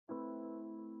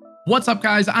What's up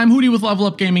guys, I'm Hootie with Level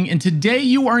Up Gaming, and today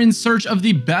you are in search of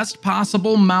the best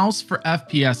possible mouse for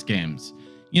FPS games.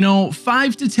 You know,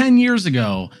 5 to 10 years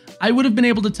ago, I would have been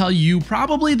able to tell you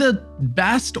probably the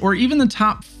best or even the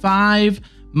top 5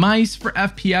 mice for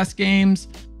FPS games.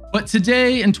 But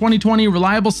today in 2020,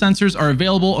 reliable sensors are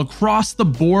available across the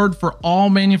board for all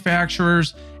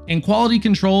manufacturers, and quality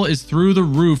control is through the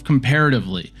roof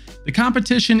comparatively. The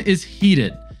competition is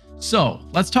heated. So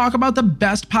let's talk about the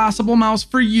best possible mouse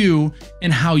for you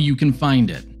and how you can find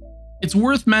it. It's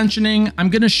worth mentioning, I'm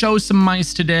going to show some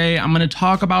mice today. I'm going to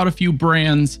talk about a few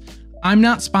brands. I'm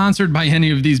not sponsored by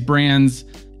any of these brands,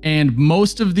 and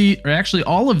actually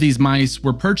all of these mice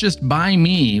were purchased by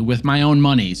me with my own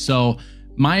money. So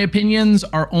my opinions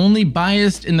are only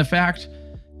biased in the fact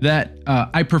that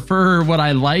I prefer what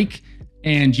I like,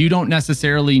 and you don't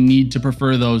necessarily need to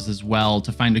prefer those as well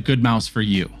to find a good mouse for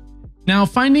you. Now,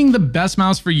 finding the best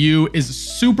mouse for you is a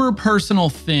super personal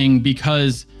thing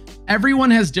because everyone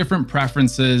has different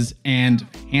preferences and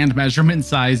hand measurement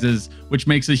sizes, which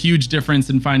makes a huge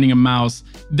difference in finding a mouse.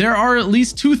 There are at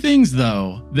least 2 things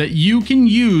though that you can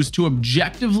use to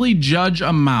objectively judge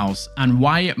a mouse on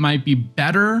why it might be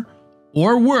better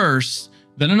or worse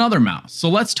than another mouse. So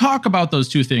let's talk about those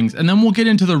 2 things, and then we'll get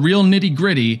into the real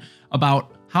nitty-gritty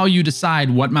about how you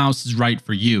decide what mouse is right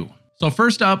for you. So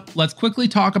first up, let's quickly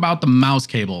talk about the mouse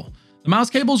cable. The mouse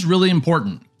cable is really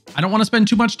important. I don't want to spend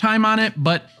too much time on it,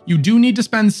 but you do need to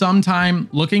spend some time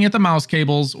looking at the mouse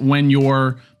cables when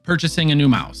you're purchasing a new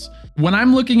mouse. When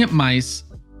I'm looking at mice,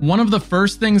 one of the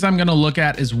first things I'm going to look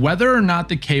at is whether or not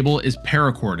the cable is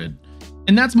paracorded.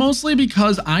 And that's mostly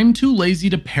because I'm too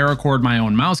lazy to paracord my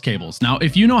own mouse cables. Now,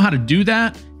 if you know how to do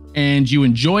that and you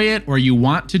enjoy it, or you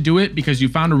want to do it because you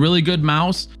found a really good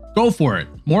mouse, go for it.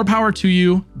 More power to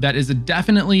you. That is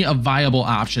definitely a viable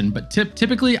option, but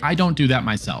typically I don't do that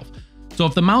myself. So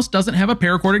if the mouse doesn't have a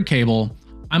paracorded cable,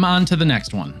 I'm on to the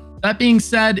next one. That being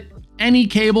said, any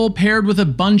cable paired with a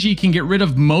bungee can get rid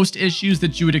of most issues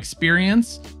that you would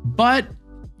experience, but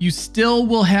you still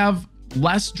will have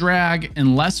less drag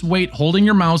and less weight holding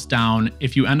your mouse down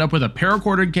if you end up with a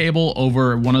paracorded cable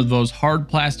over one of those hard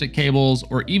plastic cables,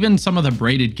 or even some of the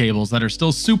braided cables that are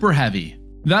still super heavy.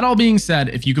 That all being said,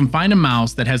 if you can find a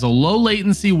mouse that has a low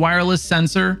latency wireless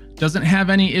sensor, doesn't have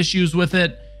any issues with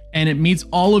it, and it meets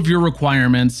all of your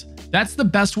requirements, that's the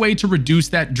best way to reduce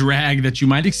that drag that you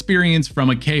might experience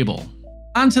from a cable.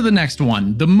 On to the next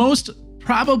one. The most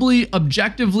probably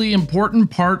objectively important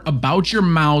part about your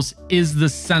mouse is the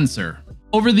sensor.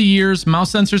 Over the years,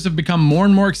 mouse sensors have become more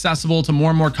and more accessible to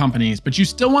more and more companies, but you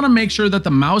still want to make sure that the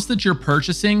mouse that you're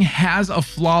purchasing has a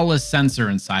flawless sensor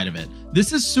inside of it.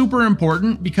 This is super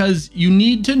important because you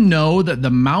need to know that the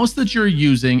mouse that you're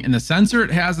using and the sensor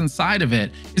it has inside of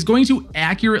it is going to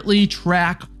accurately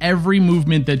track every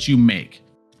movement that you make.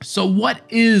 So what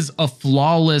is a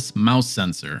flawless mouse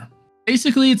sensor?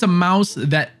 Basically, it's a mouse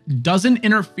that doesn't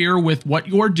interfere with what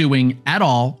you're doing at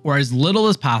all, or as little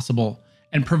as possible,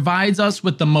 and provides us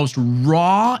with the most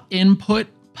raw input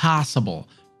possible,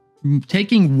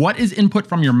 taking what is input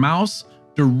from your mouse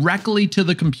directly to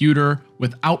the computer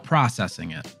without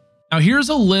processing it. Now here's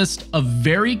a list of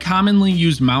very commonly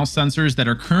used mouse sensors that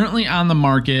are currently on the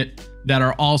market that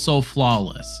are also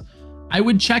flawless. I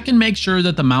would check and make sure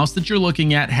that the mouse that you're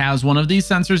looking at has one of these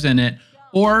sensors in it,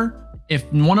 or if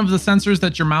one of the sensors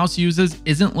that your mouse uses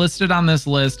isn't listed on this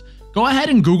list, go ahead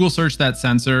and Google search that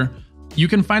sensor. You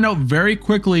can find out very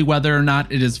quickly whether or not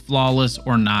it is flawless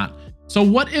or not. So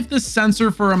what if the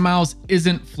sensor for a mouse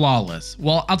isn't flawless?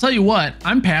 Well, I'll tell you what,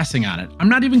 I'm passing on it. I'm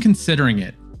not even considering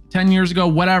it. 10 years ago,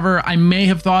 whatever, I may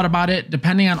have thought about it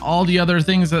depending on all the other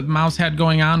things that the mouse had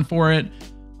going on for it.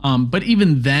 But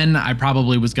even then I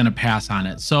probably was gonna pass on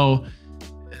it. So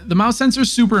the mouse sensor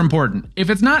is super important. If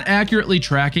it's not accurately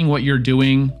tracking what you're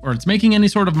doing, or it's making any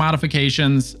sort of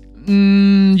modifications,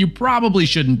 you probably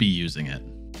shouldn't be using it.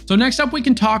 So next up, we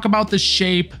can talk about the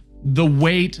shape, the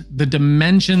weight, the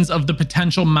dimensions of the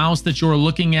potential mouse that you're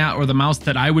looking at, or the mouse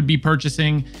that I would be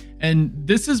purchasing. And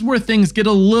this is where things get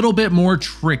a little bit more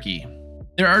tricky.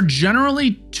 There are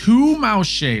generally 2 mouse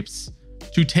shapes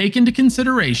to take into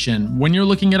consideration when you're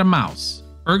looking at a mouse: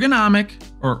 ergonomic,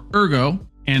 or ergo,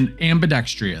 and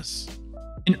ambidextrous.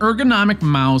 An ergonomic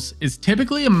mouse is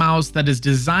typically a mouse that is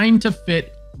designed to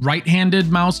fit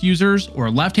right-handed mouse users or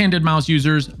left-handed mouse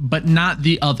users, but not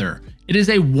the other. It is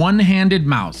a one-handed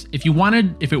mouse. If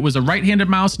it was a right-handed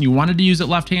mouse and you wanted to use it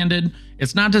left-handed,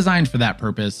 it's not designed for that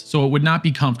purpose, so it would not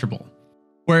be comfortable.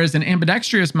 Whereas an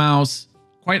ambidextrous mouse,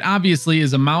 quite obviously,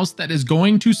 is a mouse that is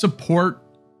going to support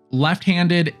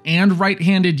left-handed and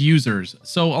right-handed users.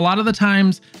 So a lot of the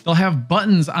times they'll have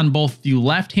buttons on both the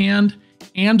left hand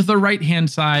and the right-hand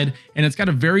side, and it's got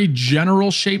a very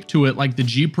general shape to it like the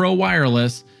G Pro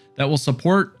Wireless that will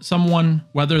support someone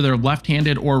whether they're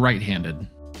left-handed or right-handed.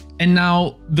 And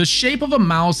now the shape of a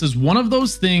mouse is one of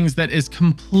those things that is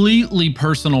completely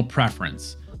personal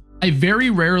preference. I very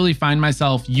rarely find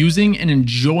myself using and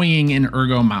enjoying an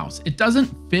ergo mouse. It doesn't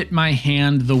fit my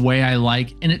hand the way I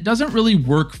like, and it doesn't really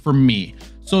work for me.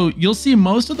 So you'll see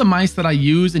most of the mice that I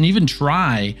use and even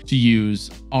try to use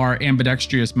are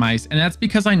ambidextrous mice, and that's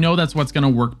because I know that's what's gonna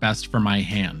work best for my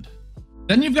hand.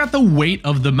 Then you've got the weight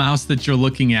of the mouse that you're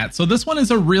looking at. So this one is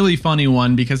a really funny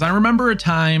one because I remember a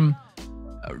time,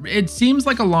 it seems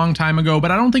like a long time ago,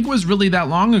 but I don't think it was really that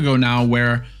long ago now,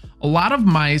 where a lot of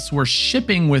mice were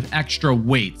shipping with extra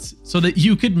weights so that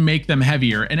you could make them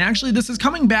heavier. And actually this is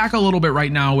coming back a little bit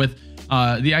right now with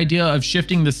the idea of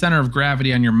shifting the center of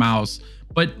gravity on your mouse,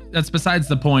 but that's besides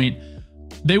the point.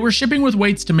 They were shipping with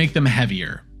weights to make them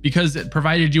heavier because it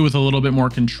provided you with a little bit more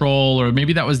control, or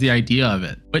maybe that was the idea of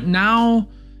it. But now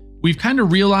we've kind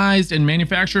of realized, and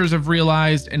manufacturers have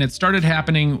realized, and it started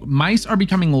happening, mice are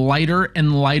becoming lighter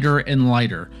and lighter and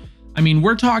lighter. I mean,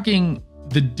 we're talking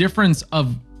the difference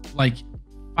of like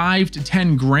 5 to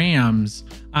 10 grams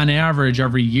on average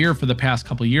every year for the past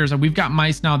couple of years. And we've got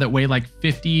mice now that weigh like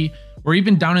 50 or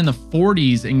even down in the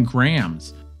 40s in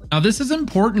grams. Now this is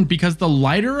important because the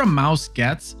lighter a mouse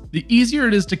gets, the easier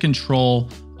it is to control,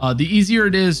 the easier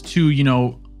it is to, you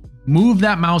know, move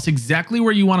that mouse exactly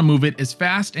where you want to move it as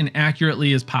fast and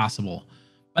accurately as possible.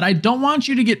 But I don't want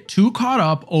you to get too caught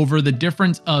up over the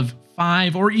difference of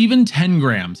 5 or even 10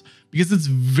 grams because it's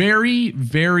very,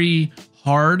 very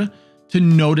hard to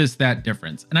notice that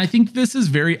difference. And I think this is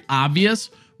very obvious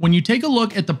when you take a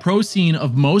look at the pro scene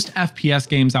of most FPS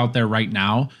games out there right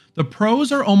now. The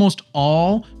pros are almost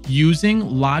all using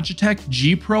Logitech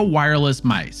G Pro wireless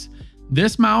mice.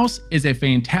 This mouse is a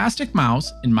fantastic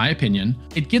mouse, in my opinion.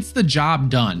 It gets the job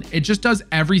done. It just does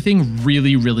everything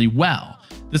really, really well.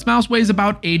 This mouse weighs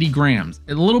about 80 grams,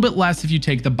 a little bit less if you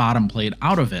take the bottom plate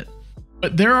out of it.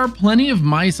 But there are plenty of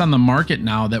mice on the market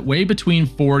now that weigh between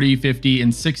 40, 50,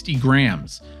 and 60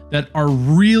 grams that are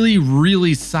really,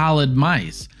 really solid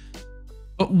mice.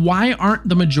 But why aren't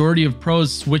the majority of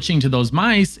pros switching to those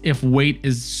mice if weight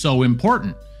is so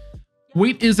important?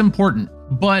 Weight is important,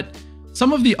 but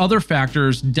some of the other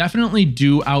factors definitely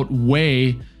do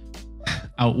outweigh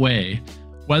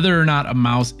whether or not a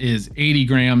mouse is 80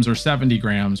 grams or 70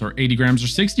 grams or 80 grams or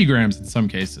 60 grams in some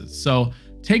cases. So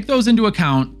take those into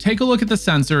account, take a look at the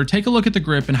sensor, take a look at the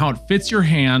grip and how it fits your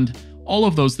hand, all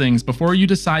of those things before you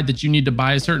decide that you need to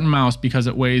buy a certain mouse because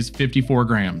it weighs 54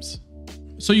 grams.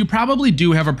 So you probably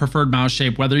do have a preferred mouse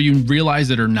shape whether you realize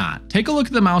it or not. Take a look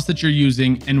at the mouse that you're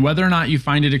using and whether or not you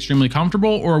find it extremely comfortable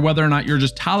or whether or not you're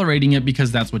just tolerating it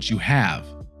because that's what you have.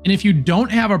 And if you don't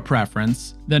have a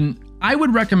preference, then I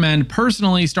would recommend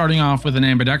personally starting off with an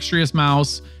ambidextrous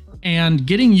mouse and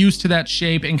getting used to that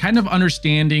shape and kind of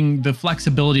understanding the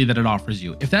flexibility that it offers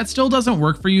you. If that still doesn't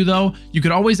work for you though, you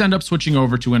could always end up switching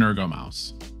over to an ergo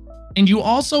mouse. And you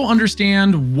also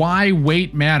understand why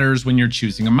weight matters when you're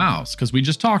choosing a mouse, because we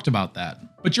just talked about that.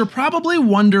 But you're probably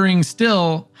wondering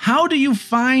still, how do you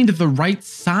find the right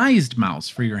sized mouse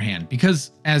for your hand?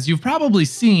 Because as you've probably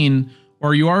seen,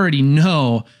 or you already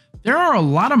know, there are a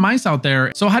lot of mice out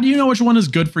there. So how do you know which one is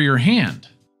good for your hand?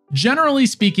 Generally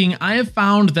speaking, I have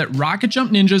found that Rocket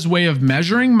Jump Ninja's way of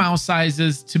measuring mouse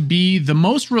sizes to be the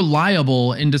most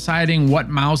reliable in deciding what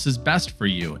mouse is best for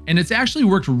you. And it's actually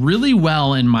worked really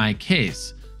well in my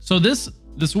case. So this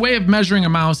way of measuring a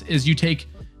mouse is you take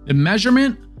the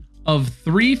measurement of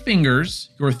 3 fingers,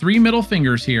 your 3 middle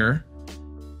fingers here,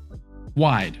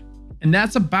 wide. And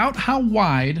that's about how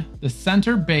wide the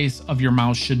center base of your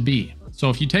mouse should be. So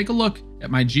if you take a look at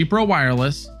my G Pro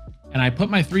Wireless, and I put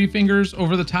my 3 fingers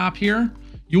over the top here,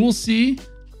 you will see,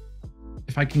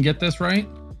 if I can get this right,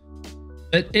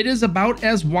 that it is about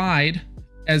as wide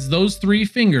as those 3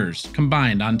 fingers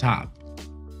combined on top.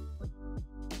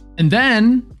 And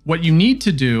then what you need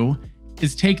to do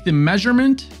is take the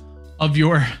measurement of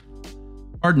your,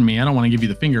 pardon me, I don't want to give you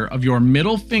the finger, of your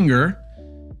middle finger,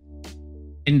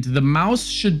 and the mouse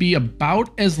should be about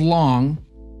as long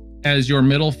as your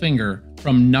middle finger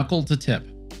from knuckle to tip.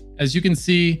 As you can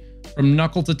see, from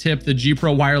knuckle to tip, the G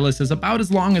Pro Wireless is about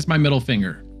as long as my middle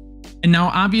finger. And now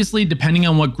obviously, depending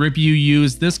on what grip you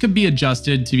use, this could be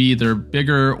adjusted to be either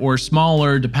bigger or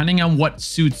smaller, depending on what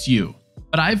suits you.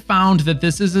 But I've found that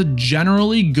this is a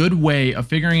generally good way of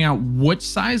figuring out which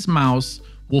size mouse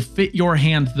will fit your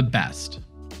hand the best.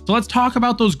 So let's talk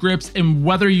about those grips and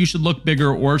whether you should look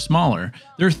bigger or smaller.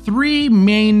 There are 3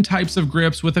 main types of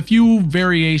grips with a few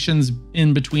variations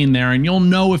in between there, and you'll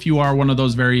know if you are one of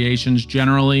those variations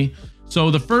generally. So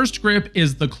the first grip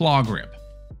is the claw grip.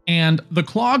 And the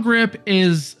claw grip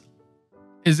is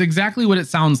exactly what it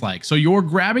sounds like. So you're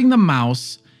grabbing the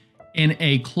mouse in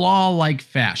a claw-like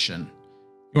fashion.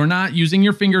 You're not using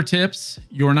your fingertips,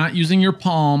 you're not using your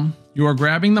palm, you are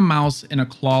grabbing the mouse in a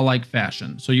claw-like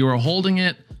fashion. So you are holding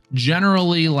it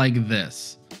generally like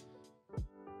this.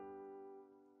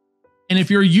 And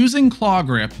if you're using claw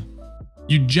grip,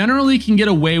 you generally can get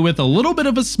away with a little bit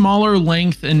of a smaller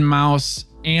length in mouse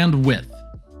and width.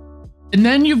 And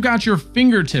then you've got your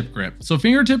fingertip grip. So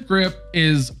fingertip grip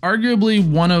is arguably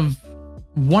one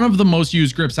of the most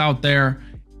used grips out there.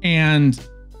 And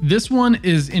this one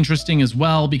is interesting as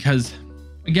well because,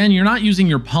 again, you're not using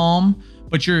your palm,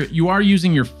 but you are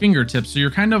using your fingertips. So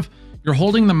you're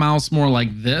holding the mouse more like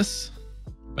this,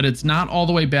 but it's not all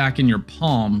the way back in your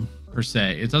palm per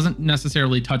se. It doesn't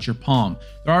necessarily touch your palm.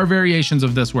 There are variations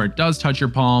of this where it does touch your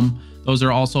palm. Those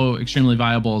are also extremely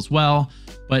viable as well.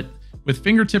 But with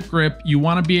fingertip grip, you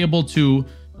want to be able to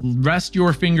rest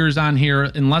your fingers on here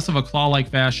in less of a claw-like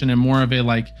fashion and more of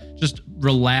a just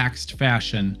relaxed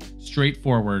fashion,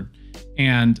 straightforward,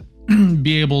 and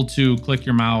be able to click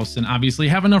your mouse and obviously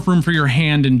have enough room for your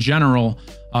hand in general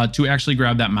to actually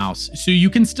grab that mouse. So you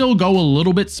can still go a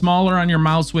little bit smaller on your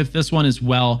mouse with this one as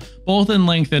well, both in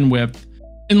length and width.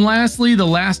 And lastly, the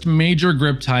last major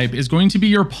grip type is going to be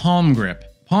your palm grip.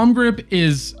 Palm grip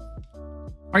is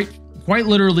quite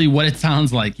literally what it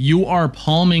sounds like. You are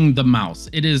palming the mouse.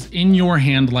 It is in your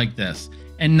hand like this.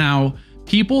 And now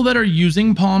people that are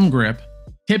using palm grip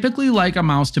typically like a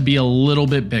mouse to be a little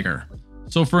bit bigger.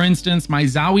 So for instance, my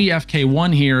Zowie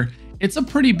FK1 here, it's a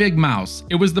pretty big mouse.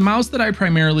 It was the mouse that I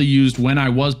primarily used when I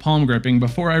was palm gripping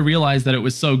before I realized that it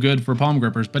was so good for palm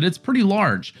grippers, but it's pretty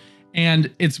large. And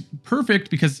it's perfect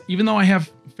because even though I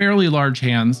have fairly large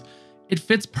hands, it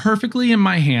fits perfectly in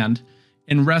my hand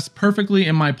and rests perfectly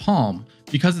in my palm.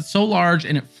 Because it's so large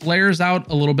and it flares out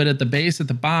a little bit at the base at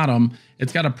the bottom,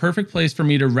 it's got a perfect place for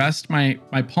me to rest my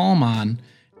palm on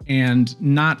and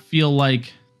not feel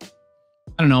like,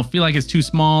 feel like it's too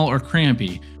small or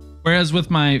crampy. Whereas with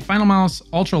my Final Mouse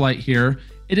Ultralight here,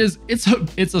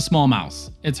 it's a small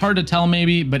mouse. It's hard to tell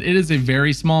maybe, but it is a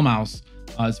very small mouse.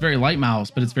 It's a very light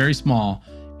mouse, but it's very small.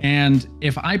 And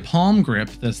if I palm grip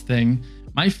this thing,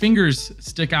 my fingers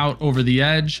stick out over the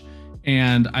edge,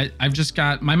 and I've just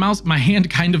got my hand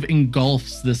kind of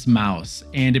engulfs this mouse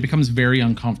and it becomes very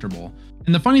uncomfortable.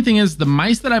 And the funny thing is, the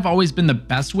mice that I've always been the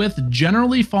best with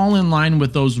generally fall in line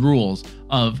with those rules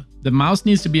of the mouse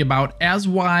needs to be about as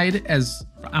wide as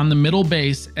on the middle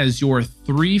base as your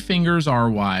 3 fingers are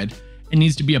wide. It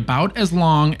needs to be about as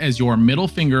long as your middle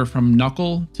finger from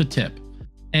knuckle to tip.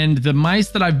 And the mice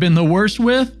that I've been the worst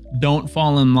with don't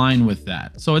fall in line with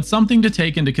that. So it's something to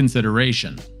take into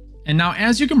consideration. And now,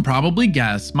 as you can probably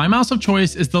guess, my mouse of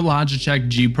choice is the Logitech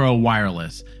G Pro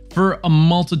Wireless for a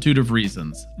multitude of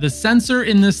reasons. The sensor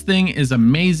in this thing is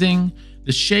amazing.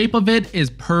 The shape of it is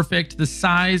perfect. The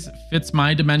size fits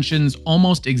my dimensions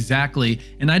almost exactly,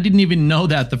 and I didn't even know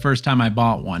that the first time I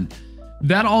bought one.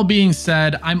 That all being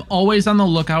said, I'm always on the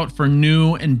lookout for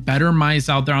new and better mice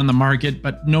out there on the market,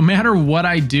 but no matter what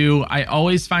I do, I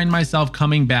always find myself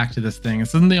coming back to this thing.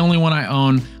 This isn't the only one I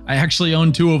own. I actually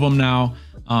own 2 of them now.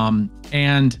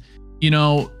 And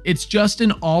it's just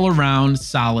an all-around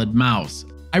solid mouse.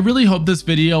 I really hope this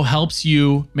video helps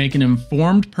you make an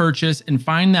informed purchase and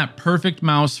find that perfect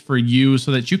mouse for you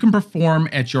so that you can perform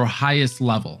at your highest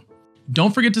level.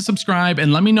 Don't forget to subscribe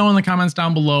and let me know in the comments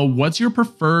down below, what's your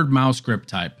preferred mouse grip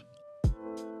type?